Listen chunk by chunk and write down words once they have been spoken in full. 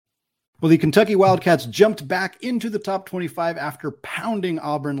Well, the Kentucky Wildcats jumped back into the top 25 after pounding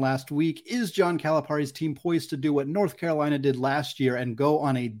Auburn last week. Is John Calipari's team poised to do what North Carolina did last year and go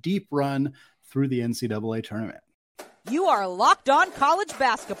on a deep run through the NCAA tournament? You are Locked On College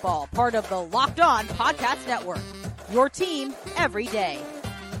Basketball, part of the Locked On Podcast Network. Your team every day.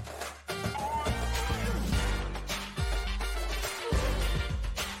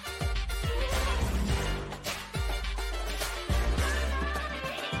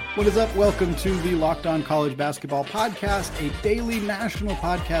 What is up? Welcome to the Locked On College Basketball Podcast, a daily national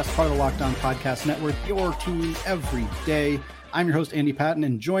podcast, part of the Locked On Podcast Network, your team every day. I'm your host, Andy Patton,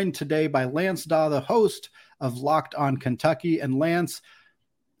 and joined today by Lance Daw, the host of Locked On Kentucky. And Lance,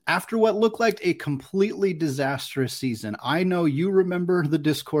 after what looked like a completely disastrous season, I know you remember the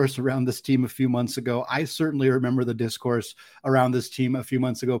discourse around this team a few months ago. I certainly remember the discourse around this team a few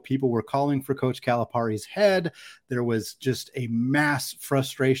months ago. People were calling for Coach Calipari's head. There was just a mass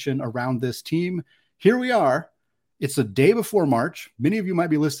frustration around this team. Here we are. It's the day before March. Many of you might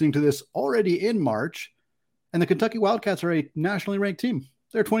be listening to this already in March, and the Kentucky Wildcats are a nationally ranked team.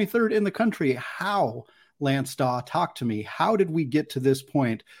 They're 23rd in the country. How? Lance Daw, talk to me. How did we get to this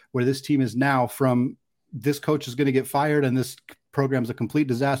point where this team is now from this coach is going to get fired and this program's a complete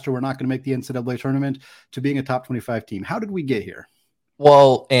disaster, we're not going to make the NCAA tournament, to being a top 25 team? How did we get here?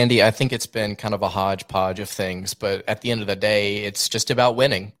 Well, Andy, I think it's been kind of a hodgepodge of things, but at the end of the day, it's just about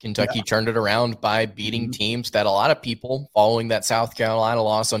winning. Kentucky turned it around by beating teams that a lot of people, following that South Carolina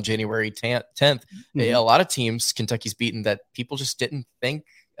loss on January 10th, a lot of teams Kentucky's beaten that people just didn't think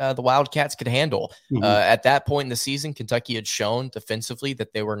the Wildcats could handle. At that point in the season, Kentucky had shown defensively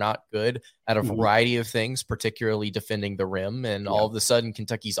that they were not good at a variety of things, particularly defending the rim. And all of a sudden,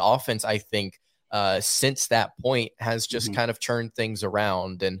 Kentucky's offense, I think, since that point has just kind of turned things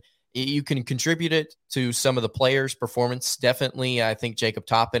around. And you can contribute it to some of the players' performance. Definitely, I think Jacob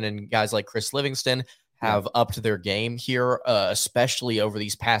Toppin and guys like Chris Livingston have upped their game here, especially over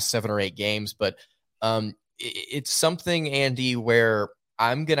these past 7 or 8 games. But it's something, Andy, where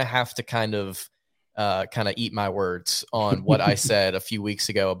I'm going to have to kind of eat my words on what I said a few weeks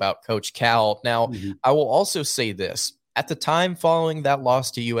ago about Coach Cal. Now, I will also say this. At the time following that loss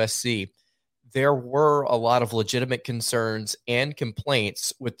to USC, there were a lot of legitimate concerns and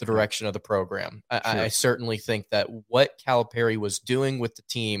complaints with the direction of the program. I certainly think that what Calipari was doing with the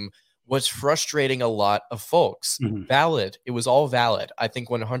team was frustrating a lot of folks. Valid. It was all valid. I think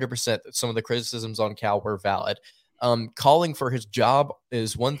 100% that some of the criticisms on Cal were valid. Calling for his job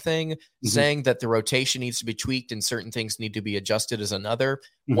is one thing. Saying that the rotation needs to be tweaked and certain things need to be adjusted is another.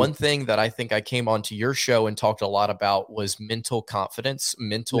 One thing that I think I came onto your show and talked a lot about was mental confidence,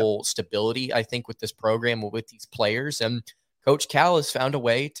 mental stability, I think, with this program, with these players. And Coach Cal has found a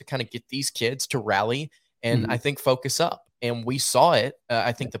way to kind of get these kids to rally and I think focus up. And we saw it,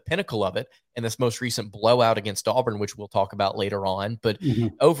 I think the pinnacle of it in this most recent blowout against Auburn, which we'll talk about later on. But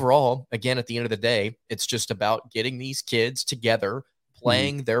overall, again, at the end of the day, it's just about getting these kids together,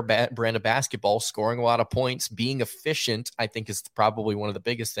 playing their brand of basketball, scoring a lot of points, being efficient, I think is probably one of the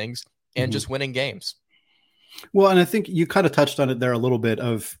biggest things, and just winning games. Well, and I think you kind of touched on it there a little bit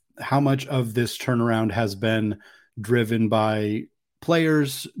of how much of this turnaround has been driven by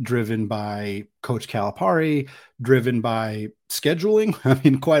players, driven by Coach Calipari, driven by scheduling. I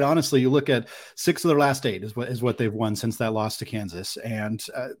mean, quite honestly, you look at 6 of their last 8 is what they've won since that loss to Kansas. And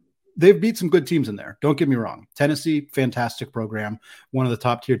they've beat some good teams in there. Don't get me wrong. Tennessee, fantastic program. One of the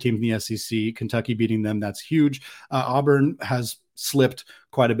top tier teams in the SEC. Kentucky beating them, that's huge. Auburn has slipped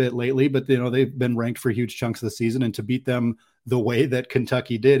quite a bit lately, but they've been ranked for huge chunks of the season, and to beat them the way that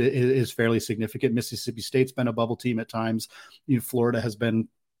Kentucky did is fairly significant. Mississippi State's been a bubble team at times. Florida has been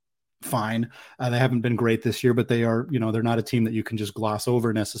fine. They haven't been great this year, but they are, they're not a team that you can just gloss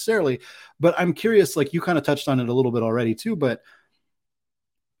over necessarily. But I'm curious, like you kind of touched on it a little bit already too, but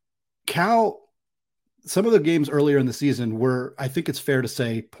Cal, some of the games earlier in the season were, I think it's fair to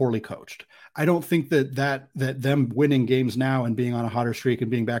say, poorly coached. I don't think that them winning games now and being on a hotter streak and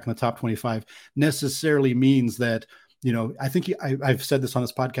being back in the top 25 necessarily means that, I think I've said this on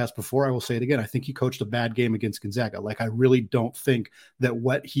this podcast before. I will say it again. I think he coached a bad game against Gonzaga. Like, I really don't think that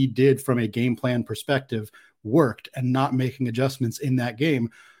what he did from a game plan perspective worked, and not making adjustments in that game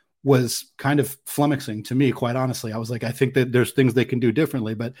was kind of flummoxing to me, quite honestly. I was like, I think that there's things they can do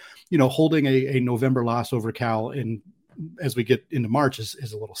differently, but holding a November loss over Cal as we get into March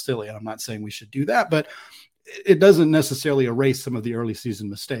is a little silly. And I'm not saying we should do that, but it doesn't necessarily erase some of the early season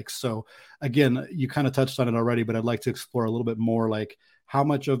mistakes. So again, you kind of touched on it already, but I'd like to explore a little bit more, like how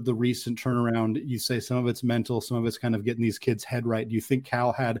much of the recent turnaround, you say some of it's mental, some of it's kind of getting these kids' head right. Do you think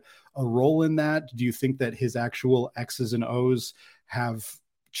Cal had a role in that? Do you think that his actual X's and O's have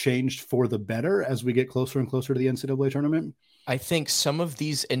changed for the better as we get closer and closer to the NCAA tournament? I think some of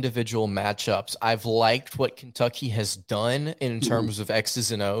these individual matchups, I've liked what Kentucky has done in terms of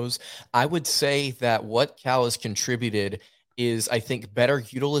X's and O's. I would say that what Cal has contributed is, I think, better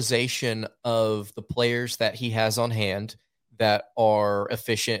utilization of the players that he has on hand that are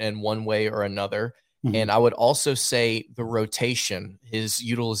efficient in one way or another. And I would also say the rotation, his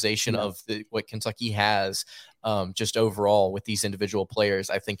utilization of what Kentucky has just overall with these individual players,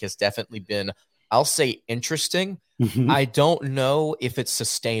 I think has definitely been, I'll say, interesting. I don't know if it's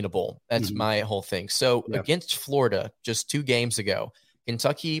sustainable. That's my whole thing. So against Florida, just 2 games ago,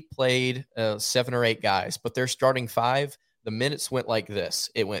 Kentucky played 7 or 8 guys, but their starting 5, the minutes went like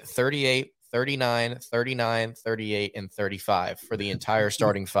this. It went 38, 39, 39, 38, and 35 for the entire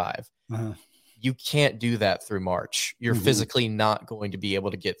starting 5. You can't do that through March. You're physically not going to be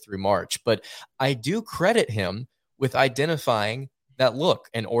able to get through March. But I do credit him with identifying that, look,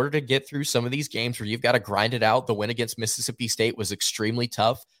 in order to get through some of these games where you've got to grind it out, the win against Mississippi State was extremely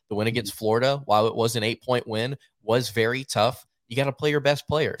tough. The win against Florida, while it was an 8-point win, was very tough. You got to play your best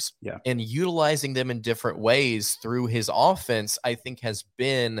players. And utilizing them in different ways through his offense, I think, has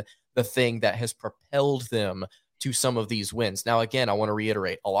been the thing that has propelled them to some of these wins. Now, again, I want to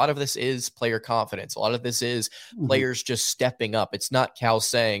reiterate, a lot of this is player confidence. A lot of this is players just stepping up. It's not Cal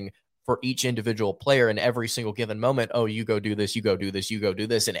saying for each individual player in every single given moment, oh, you go do this, you go do this, you go do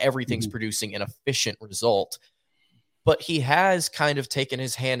this, and everything's producing an efficient result. But he has kind of taken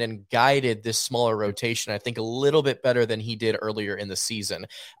his hand and guided this smaller rotation, I think, a little bit better than he did earlier in the season.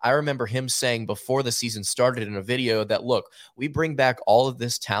 I remember him saying before the season started in a video that, look, we bring back all of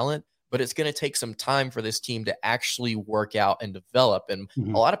this talent, but it's going to take some time for this team to actually work out and develop. And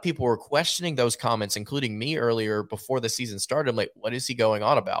a lot of people were questioning those comments, including me earlier before the season started. I'm like, what is he going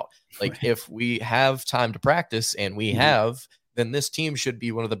on about? Like, if we have time to practice, and we have, then this team should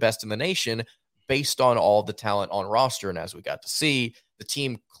be one of the best in the nation based on all the talent on roster. And as we got to see, the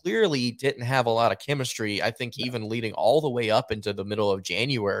team clearly didn't have a lot of chemistry, I think, even leading all the way up into the middle of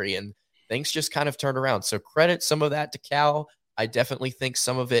January, and things just kind of turned around. So credit some of that to Cal. I definitely think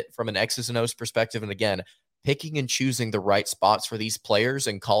some of it from an X's and O's perspective. And again, picking and choosing the right spots for these players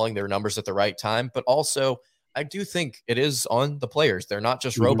and calling their numbers at the right time. But also, I do think it is on the players. They're not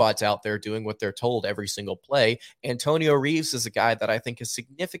just robots out there doing what they're told every single play. Antonio Reeves is a guy that I think has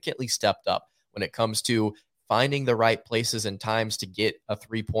significantly stepped up when it comes to finding the right places and times to get a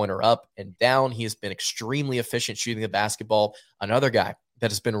 3-pointer up and down. He has been extremely efficient shooting the basketball. Another guy that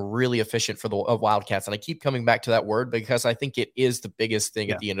has been really efficient for the Wildcats. And I keep coming back to that word because I think it is the biggest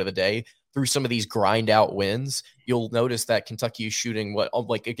thing at the end of the day. Through some of these grind out wins, you'll notice that Kentucky is shooting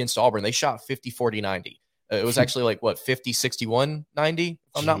like against Auburn, they shot 50, 40, 90. It was actually like 50, 61, 90, if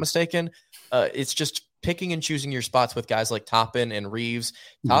I'm not mistaken. It's just picking and choosing your spots with guys like Toppin and Reeves.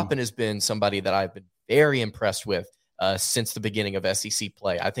 Toppin has been somebody that I've been very impressed with since the beginning of SEC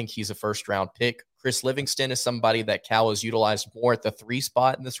play. I think he's a first-round pick. Chris Livingston is somebody that Cal has utilized more at the 3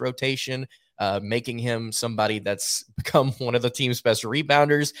 spot in this rotation, making him somebody that's become one of the team's best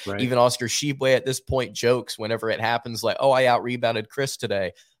rebounders. Even Oscar Tshiebwe at this point jokes whenever it happens, like, oh, I out-rebounded Chris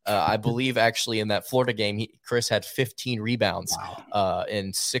today. I believe actually in that Florida game, Chris had 15 rebounds,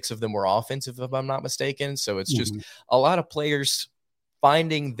 and 6 of them were offensive, if I'm not mistaken. So it's just a lot of players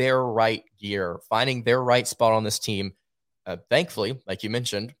finding their right gear, finding their right spot on this team. Thankfully, like you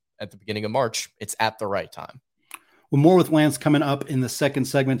mentioned, at the beginning of March, it's at the right time. Well, more with Lance coming up in the second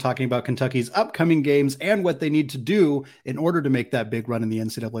segment, talking about Kentucky's upcoming games and what they need to do in order to make that big run in the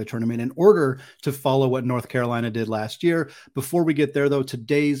NCAA tournament, in order to follow what North Carolina did last year. Before we get there, though,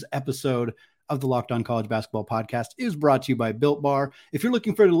 today's episode of the Locked On College Basketball Podcast is brought to you by Built Bar. If you're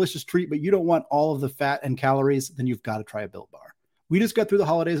looking for a delicious treat, but you don't want all of the fat and calories, then you've got to try a Built Bar. We just got through the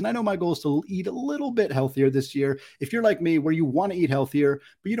holidays, and I know my goal is to eat a little bit healthier this year. If you're like me, where you want to eat healthier,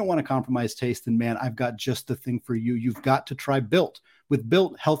 but you don't want to compromise taste, then man, I've got just the thing for you. You've got to try Built. With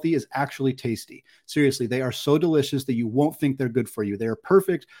Built, healthy is actually tasty. Seriously, they are so delicious that you won't think they're good for you. They are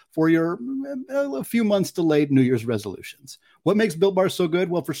perfect for your a few months delayed New Year's resolutions. What makes Built Bars so good?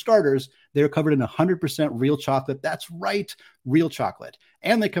 Well, for starters, they are covered in 100% real chocolate. That's right, real chocolate.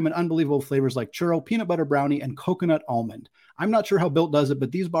 And they come in unbelievable flavors like churro, peanut butter brownie, and coconut almond. I'm not sure how Built does it,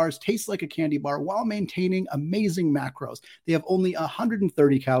 but these bars taste like a candy bar while maintaining amazing macros. They have only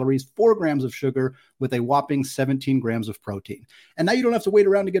 130 calories, 4 grams of sugar, with a whopping 17 grams of protein. And now you don't have to wait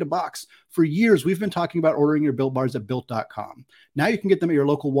around to get a box. For years, we've been talking about ordering your Built Bars at Built.com. Now you can get them at your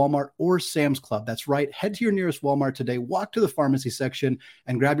local Walmart or Sam's Club. That's right. Head to your nearest Walmart today, walk to the pharmacy section,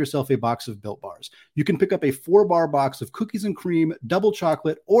 and grab yourself a box of Built Bars. You can pick up a 4-bar box of cookies and cream, double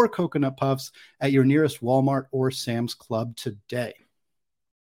chocolate, or coconut puffs at your nearest Walmart or Sam's Club today.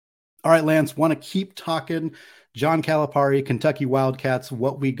 All right, Lance, want to keep talking John Calipari, Kentucky Wildcats,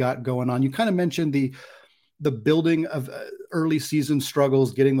 what we got going on. You kind of mentioned the building of early season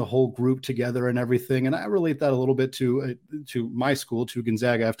struggles, getting the whole group together and everything. And I relate that a little bit to my school, to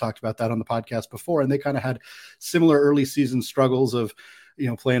Gonzaga. I've talked about that on the podcast before, and they kind of had similar early season struggles of,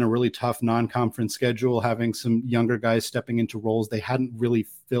 playing a really tough non-conference schedule, having some younger guys stepping into roles they hadn't really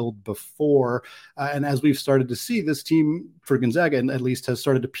filled before. And as we've started to see, this team for Gonzaga, at least, has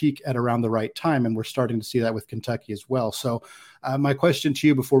started to peak at around the right time. And we're starting to see that with Kentucky as well. So my question to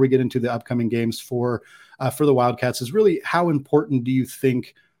you before we get into the upcoming games for the Wildcats is really, how important do you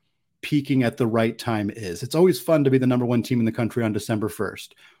think peaking at the right time is? It's always fun to be the number one team in the country on December 1st,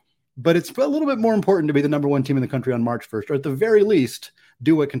 but it's a little bit more important to be the number one team in the country on March 1st, or at the very least,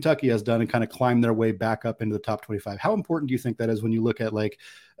 do what Kentucky has done and kind of climb their way back up into the top 25. How important do you think that is when you look at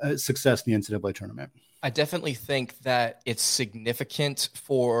success in the NCAA tournament? I definitely think that it's significant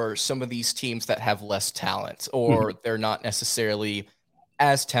for some of these teams that have less talent, or they're not necessarily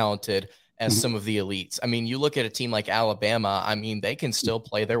as talented as some of the elites. I mean, you look at a team like Alabama, I mean, they can still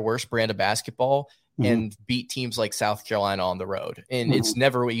play their worst brand of basketball and beat teams like South Carolina on the road. And it's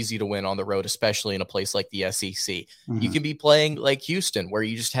never easy to win on the road, especially in a place like the SEC. You can be playing like Houston, where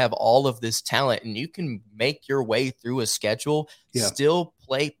you just have all of this talent and you can make your way through a schedule, still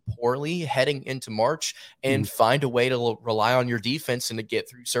play poorly heading into March, and find a way to rely on your defense and to get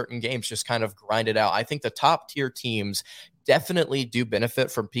through certain games, just kind of grind it out. I think the top tier teams definitely do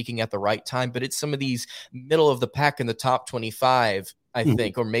benefit from peaking at the right time, but it's some of these middle of the pack in the top 25, I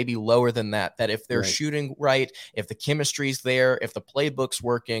think, or maybe lower than that if they're shooting right, if the chemistry's there, if the playbook's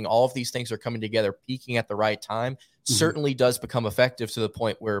working, all of these things are coming together, peaking at the right time, certainly does become effective to the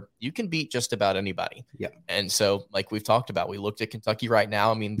point where you can beat just about anybody. Yeah. And so, like we've talked about, we looked at Kentucky right now.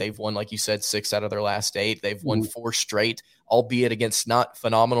 I mean, they've won, like you said, 6 out of their last 8. They've won 4 straight, albeit against not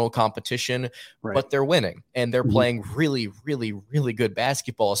phenomenal competition, but they're winning, and they're playing really, really, really good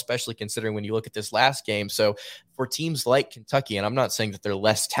basketball, especially considering when you look at this last game. So for teams like Kentucky, and I'm not saying that they're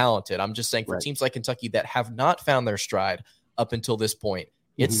less talented, I'm just saying for teams like Kentucky that have not found their stride up until this point,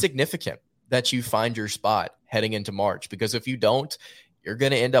 it's significant that you find your spot heading into March, because if you don't, you're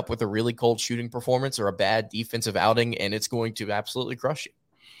going to end up with a really cold shooting performance or a bad defensive outing, and it's going to absolutely crush you.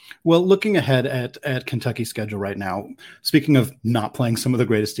 Well, looking ahead at Kentucky's schedule right now, speaking of not playing some of the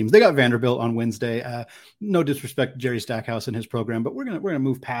greatest teams, they got Vanderbilt on Wednesday. No disrespect to Jerry Stackhouse and his program, but we're gonna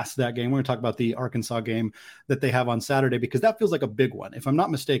move past that game. We're gonna talk about the Arkansas game that they have on Saturday, because that feels like a big one. If I'm not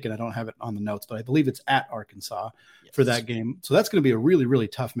mistaken, I don't have it on the notes, but I believe it's at Arkansas for that game. So that's going to be a really, really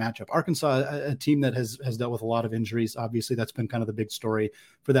tough matchup. Arkansas, a team that has dealt with a lot of injuries. Obviously, that's been kind of the big story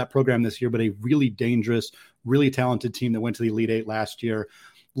for that program this year, but a really dangerous, really talented team that went to the Elite Eight last year.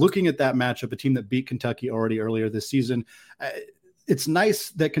 Looking at that matchup, a team that beat Kentucky already earlier this season, it's nice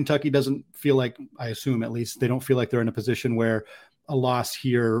that Kentucky doesn't feel like, I assume at least, they don't feel like they're in a position where a loss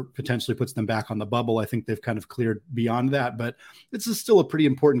here potentially puts them back on the bubble. I think they've kind of cleared beyond that, but this is still a pretty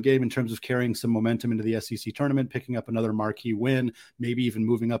important game in terms of carrying some momentum into the SEC tournament, picking up another marquee win, maybe even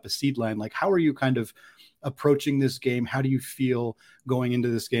moving up a seed line. Like, how are you kind of approaching this game? How do you feel going into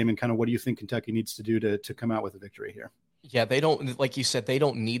this game, and kind of what do you think Kentucky needs to do to come out with a victory here? Yeah, they don't, like you said, they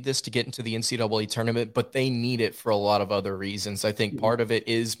don't need this to get into the NCAA tournament, but they need it for a lot of other reasons. I think part of it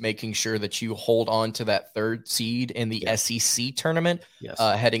is making sure that you hold on to that 3rd seed in the SEC tournament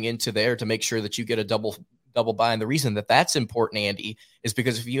heading into there, to make sure that you get a double bye. And the reason that that's important, Andy, is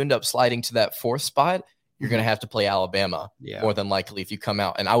because if you end up sliding to that 4th spot, you're going to have to play Alabama more than likely if you come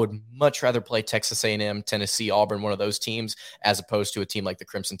out. And I would much rather play Texas A&M, Tennessee, Auburn, one of those teams, as opposed to a team like the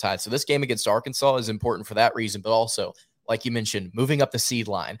Crimson Tide. So this game against Arkansas is important for that reason, but also, like you mentioned, moving up the seed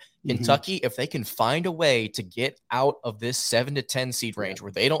line. Kentucky, if they can find a way to get out of this 7 to 10 seed range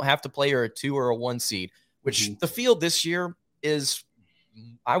where they don't have to play a 2 or a 1 seed, which the field this year is,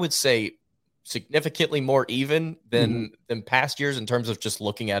 I would say, significantly more even than past years in terms of just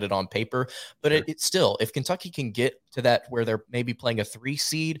looking at it on paper. But it's still, if Kentucky can get to that where they're maybe playing a 3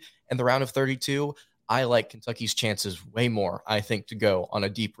 seed in the round of 32, I like Kentucky's chances way more, I think, to go on a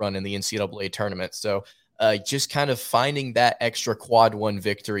deep run in the NCAA tournament. So just kind of finding that extra quad 1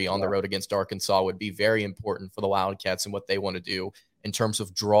 victory on the road against Arkansas would be very important for the Wildcats and what they want to do in terms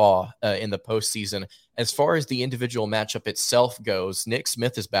of draw in the postseason. As far as the individual matchup itself goes, Nick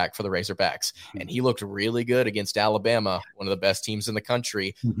Smith is back for the Razorbacks, and he looked really good against Alabama, one of the best teams in the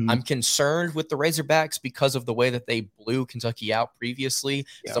country. I'm concerned with the Razorbacks because of the way that they blew Kentucky out previously.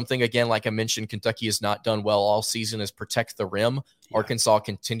 Something, again, like I mentioned, Kentucky has not done well all season, is protect the rim. Arkansas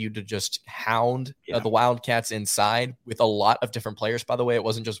continued to just hound the Wildcats inside with a lot of different players. By the way, it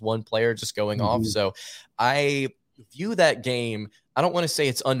wasn't just one player just going off. So view that game. I don't want to say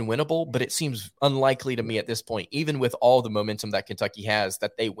it's unwinnable, but it seems unlikely to me at this point, even with all the momentum that Kentucky has,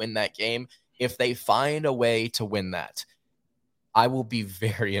 that they win that game. If they find a way to win that, I will be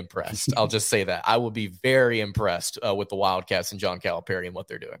very impressed. I'll just say that. I will be very impressed with the Wildcats and John Calipari and what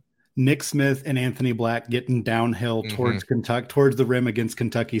they're doing. Nick Smith and Anthony Black getting downhill towards Kentucky, towards the rim against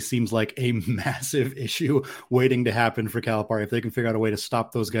Kentucky seems like a massive issue waiting to happen for Calipari. If they can figure out a way to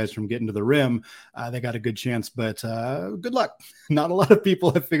stop those guys from getting to the rim, they got a good chance, but good luck. Not a lot of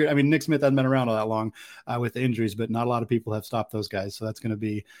people have figured, I mean, Nick Smith hasn't been around all that long with the injuries, but not a lot of people have stopped those guys. So it's going to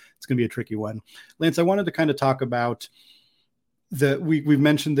be a tricky one. Lance, I wanted to kind of talk about we've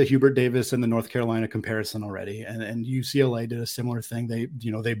mentioned the Hubert Davis and the North Carolina comparison already, and UCLA did a similar thing. They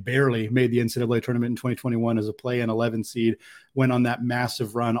barely made the NCAA tournament in 2021 as a play-in 11 seed, went on that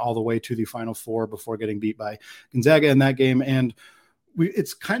massive run all the way to the Final Four before getting beat by Gonzaga in that game. And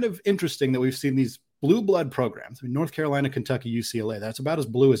it's kind of interesting that we've seen these blue blood programs. I mean, North Carolina, Kentucky, UCLA, that's about as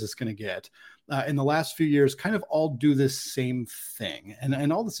blue as it's going to get. In the last few years, kind of all do this same thing.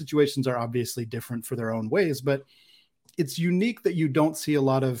 And all the situations are obviously different for their own ways, but it's unique that you don't see a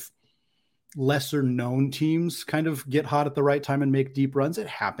lot of lesser known teams kind of get hot at the right time and make deep runs. It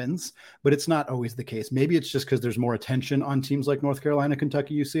happens, but it's not always the case. Maybe it's just because there's more attention on teams like North Carolina,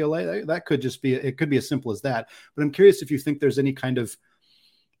 Kentucky, UCLA. That could just be, it could be as simple as that. But I'm curious if you think there's any kind of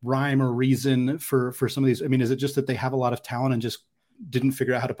rhyme or reason for some of these. I mean, is it just that they have a lot of talent and just didn't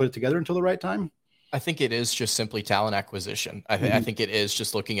figure out how to put it together until the right time? I think it is just simply talent acquisition. I think it is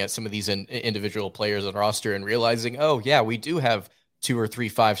just looking at some of these individual players on the roster and realizing, oh yeah, we do have 2 or 3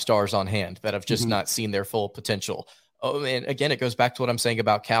 5-stars on hand that have just not seen their full potential. Oh, and again, it goes back to what I'm saying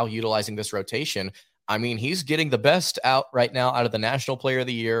about Cal utilizing this rotation. I mean, he's getting the best out right now out of the National Player of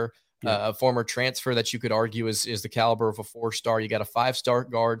the Year, a former transfer that you could argue is the caliber of a 4-star. You got a 5-star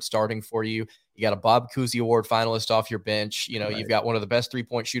guard starting for you. You got a Bob Cousy Award finalist off your bench. You know, You've got one of the best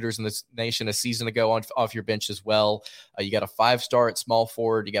 3-point shooters in this nation a season ago off your bench as well. You got a 5-star at small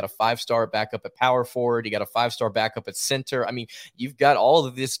forward. You got a 5-star backup at power forward. You got a 5-star backup at center. I mean, you've got all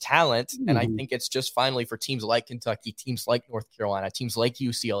of this talent, and I think it's just finally for teams like Kentucky, teams like North Carolina, teams like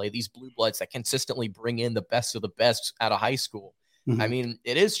UCLA, these blue bloods that consistently bring in the best of the best out of high school. I mean,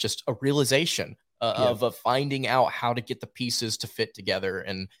 it is just a realization of finding out how to get the pieces to fit together.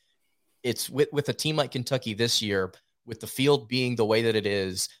 And it's with a team like Kentucky this year, with the field being the way that it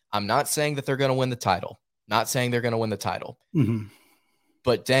is, I'm not saying that they're going to win the title,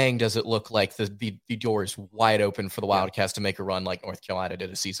 but dang, does it look like the door is wide open for the Wildcats to make a run like North Carolina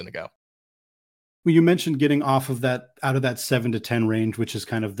did a season ago. Well, you mentioned getting out of that 7 to 10 range, which is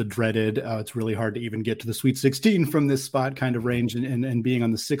kind of the dreaded, it's really hard to even get to the Sweet 16 from this spot kind of range and being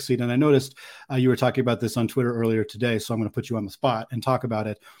on the 6th seed. And I noticed you were talking about this on Twitter earlier today, so I'm going to put you on the spot and talk about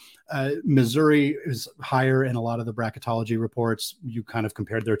it. Missouri is higher in a lot of the bracketology reports. You kind of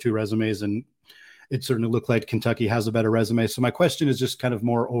compared their 2 resumes, and it certainly looked like Kentucky has a better resume. So my question is just kind of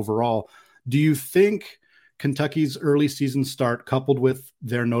more overall. Do you think Kentucky's early season start, coupled with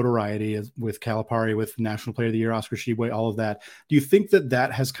their notoriety with Calipari, with National Player of the Year, Oscar Tshiebwe, all of that, do you think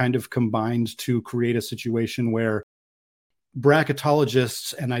that has kind of combined to create a situation where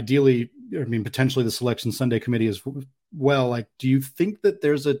bracketologists and ideally, I mean, potentially the Selection Sunday Committee as well, like, do you think that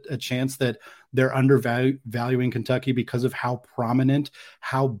there's a chance that they're undervaluing Kentucky because of how prominent,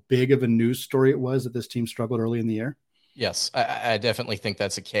 how big of a news story it was that this team struggled early in the year? Yes, I definitely think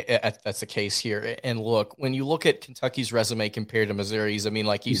that's the case here. And look, when you look at Kentucky's resume compared to Missouri's, I mean,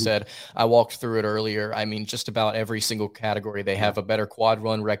 like you said, I walked through it earlier. I mean, just about every single category, they have a better quad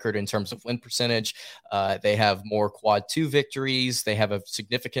run record in terms of win percentage. They have more quad 2 victories. They have a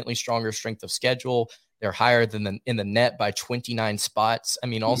significantly stronger strength of schedule. They're higher than in the net by 29 spots. I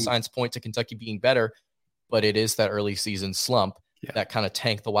mean, all signs point to Kentucky being better, but it is that early season slump that kind of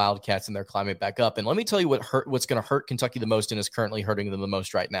tanked the Wildcats, and they're climbing back up. And let me tell you what's going to hurt Kentucky the most and is currently hurting them the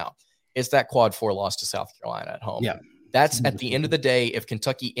most right now. It's that quad 4 loss to South Carolina at home. Yeah. That's at the end of the day, if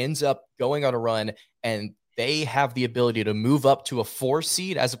Kentucky ends up going on a run and they have the ability to move up to a 4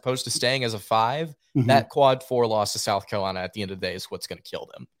 seed as opposed to staying as a 5, that quad 4 loss to South Carolina at the end of the day is what's going to kill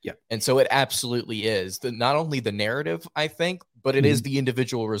them. Yeah. And so it absolutely is not only the narrative, I think, but it is the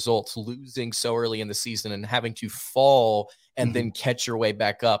individual results, losing so early in the season and having to fall and then catch your way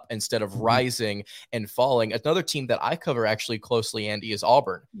back up instead of rising and falling. Another team that I cover actually closely, Andy, is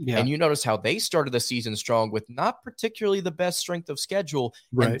Auburn. Yeah. And you notice how they started the season strong with not particularly the best strength of schedule,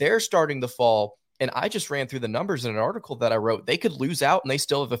 and they're starting to fall. And I just ran through the numbers in an article that I wrote. They could lose out, and they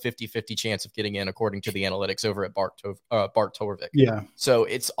still have a 50-50 chance of getting in, according to the analytics over at Bart Torvik. Yeah. So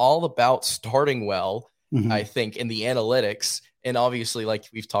it's all about starting well, I think, in the analytics. And obviously, like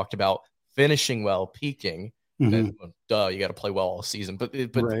we've talked about, finishing well, peaking. then duh, you got to play well all season. But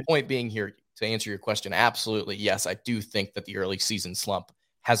the point being here, to answer your question, absolutely, yes, I do think that the early season slump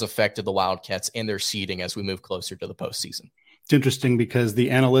has affected the Wildcats and their seeding as we move closer to the postseason. It's interesting because the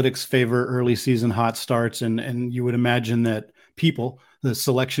analytics favor early season hot starts, and you would imagine that the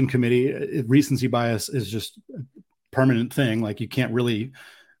selection committee, recency bias is just a permanent thing. Like, you can't really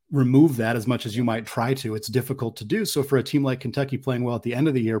remove that as much as you might try to. It's difficult to do. So for a team like Kentucky, playing well at the end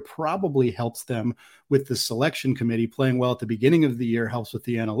of the year probably helps them with the selection committee. Playing well at the beginning of the year helps with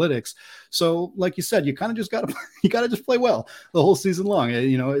the analytics. So like you said, you kind of just got to just play well the whole season long.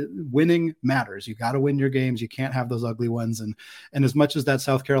 Winning matters. You got to win your games. You can't have those ugly ones. And as much as that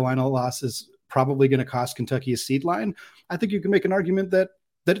South Carolina loss is probably going to cost Kentucky a seed line, I think you can make an argument that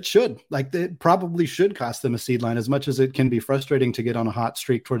it should. Like, it probably should cost them a seed line, as much as it can be frustrating to get on a hot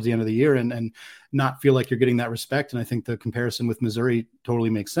streak towards the end of the year and not feel like you're getting that respect. And I think the comparison with Missouri totally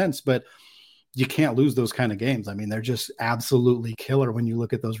makes sense, but you can't lose those kind of games. I mean, they're just absolutely killer when you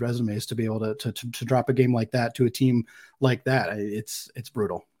look at those resumes to be able to drop a game like that to a team like that. It's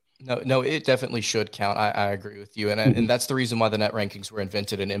brutal. No, it definitely should count. I agree with you. And that's the reason why the net rankings were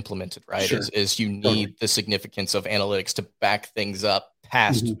invented and implemented, right? Sure. Is you need the significance of analytics to back things up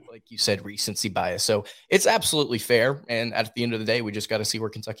past, like you said, recency bias. So it's absolutely fair. And at the end of the day, we just got to see where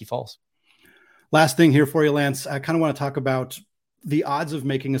Kentucky falls. Last thing here for you, Lance, I kind of want to talk about the odds of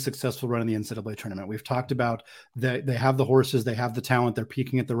making a successful run in the NCAA tournament. We've talked about that they have the horses, they have the talent, they're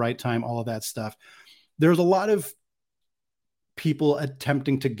peaking at the right time, all of that stuff. There's a lot of people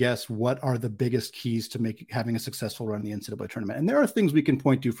attempting to guess what are the biggest keys to having a successful run in the NCAA tournament. And there are things we can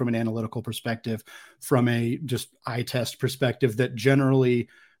point to from an analytical perspective, from a just eye test perspective, that generally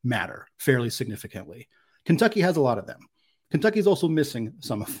matter fairly significantly. Kentucky has a lot of them. Kentucky's also missing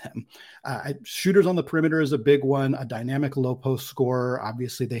some of them. Shooters on the perimeter is a big one. A dynamic low post scorer,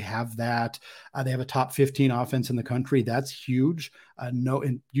 obviously they have that. They have a top 15 offense in the country. That's huge.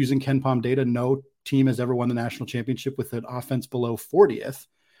 Using KenPom data, no team has ever won the national championship with an offense below 40th.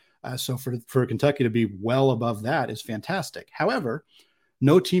 So for Kentucky to be well above that is fantastic. However,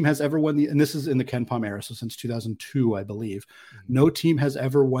 no team has ever won and this is in the KenPom era, so since 2002, I believe, no team has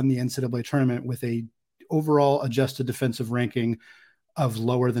ever won the NCAA tournament with a overall adjusted defensive ranking of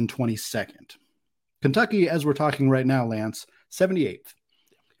lower than 22nd. Kentucky, as we're talking right now, Lance, 78th.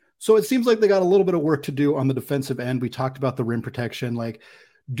 So it seems like they got a little bit of work to do on the defensive end. We talked about the rim protection. Like,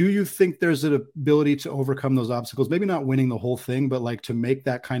 do you think there's an ability to overcome those obstacles? Maybe not winning the whole thing, but like to make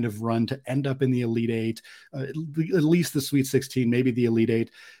that kind of run, to end up in the Elite Eight, at least the Sweet 16, maybe the Elite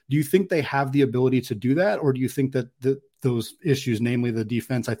Eight. Do you think they have the ability to do that? Or do you think that those issues, namely the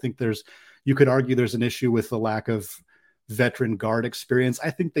defense, I think you could argue there's an issue with the lack of veteran guard experience.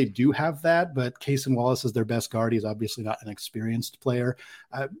 I think they do have that, but Cason Wallace is their best guard. He's obviously not an experienced player.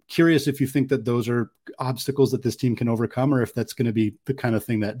 Curious if you think that those are obstacles that this team can overcome, or if that's going to be the kind of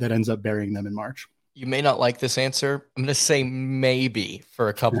thing that ends up burying them in March. You may not like this answer. I'm going to say maybe for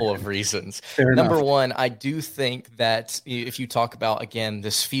a couple of reasons. Number one, I do think that if you talk about, again,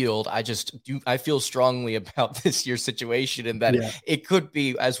 this field, I feel strongly about this year's situation, and that it could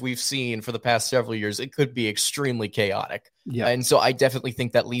be, as we've seen for the past several years, it could be extremely chaotic. Yeah. And so I definitely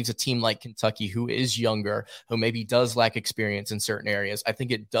think that leaves a team like Kentucky, who is younger, who maybe does lack experience in certain areas. I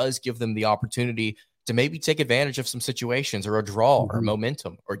think it does give them the opportunity to maybe take advantage of some situations, or a draw, or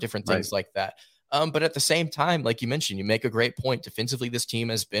momentum, or different things like that. But at the same time, like you mentioned, you make a great point. Defensively, this team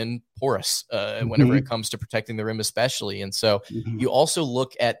has been porous whenever it comes to protecting the rim, especially. And so you also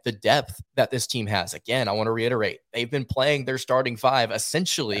look at the depth that this team has. Again, I want to reiterate, they've been playing their starting five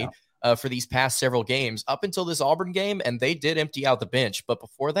essentially for these past several games up until this Auburn game, and they did empty out the bench. But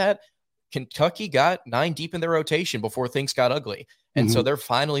before that, Kentucky got 9 deep in their rotation before things got ugly. And so they're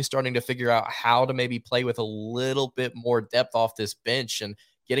finally starting to figure out how to maybe play with a little bit more depth off this bench, and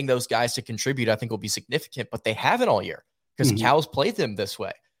getting those guys to contribute, I think, will be significant, but they haven't all year because Cal's played them this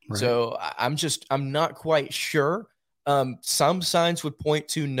way. Right. So I'm not quite sure. Some signs would point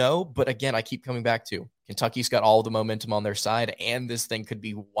to no, but again, I keep coming back to Kentucky's got all the momentum on their side, and this thing could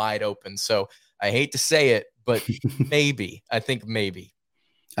be wide open. So I hate to say it, but I think maybe.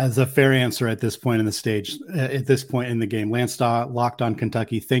 As a fair answer at this point in the stage, at this point in the game. Lance Daw, Locked On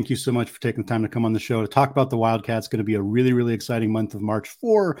Kentucky, thank you so much for taking the time to come on the show to talk about the Wildcats. It's going to be a really, really exciting month of March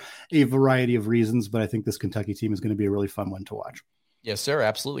for a variety of reasons, but I think this Kentucky team is going to be a really fun one to watch. Yes, sir.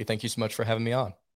 Absolutely. Thank you so much for having me on.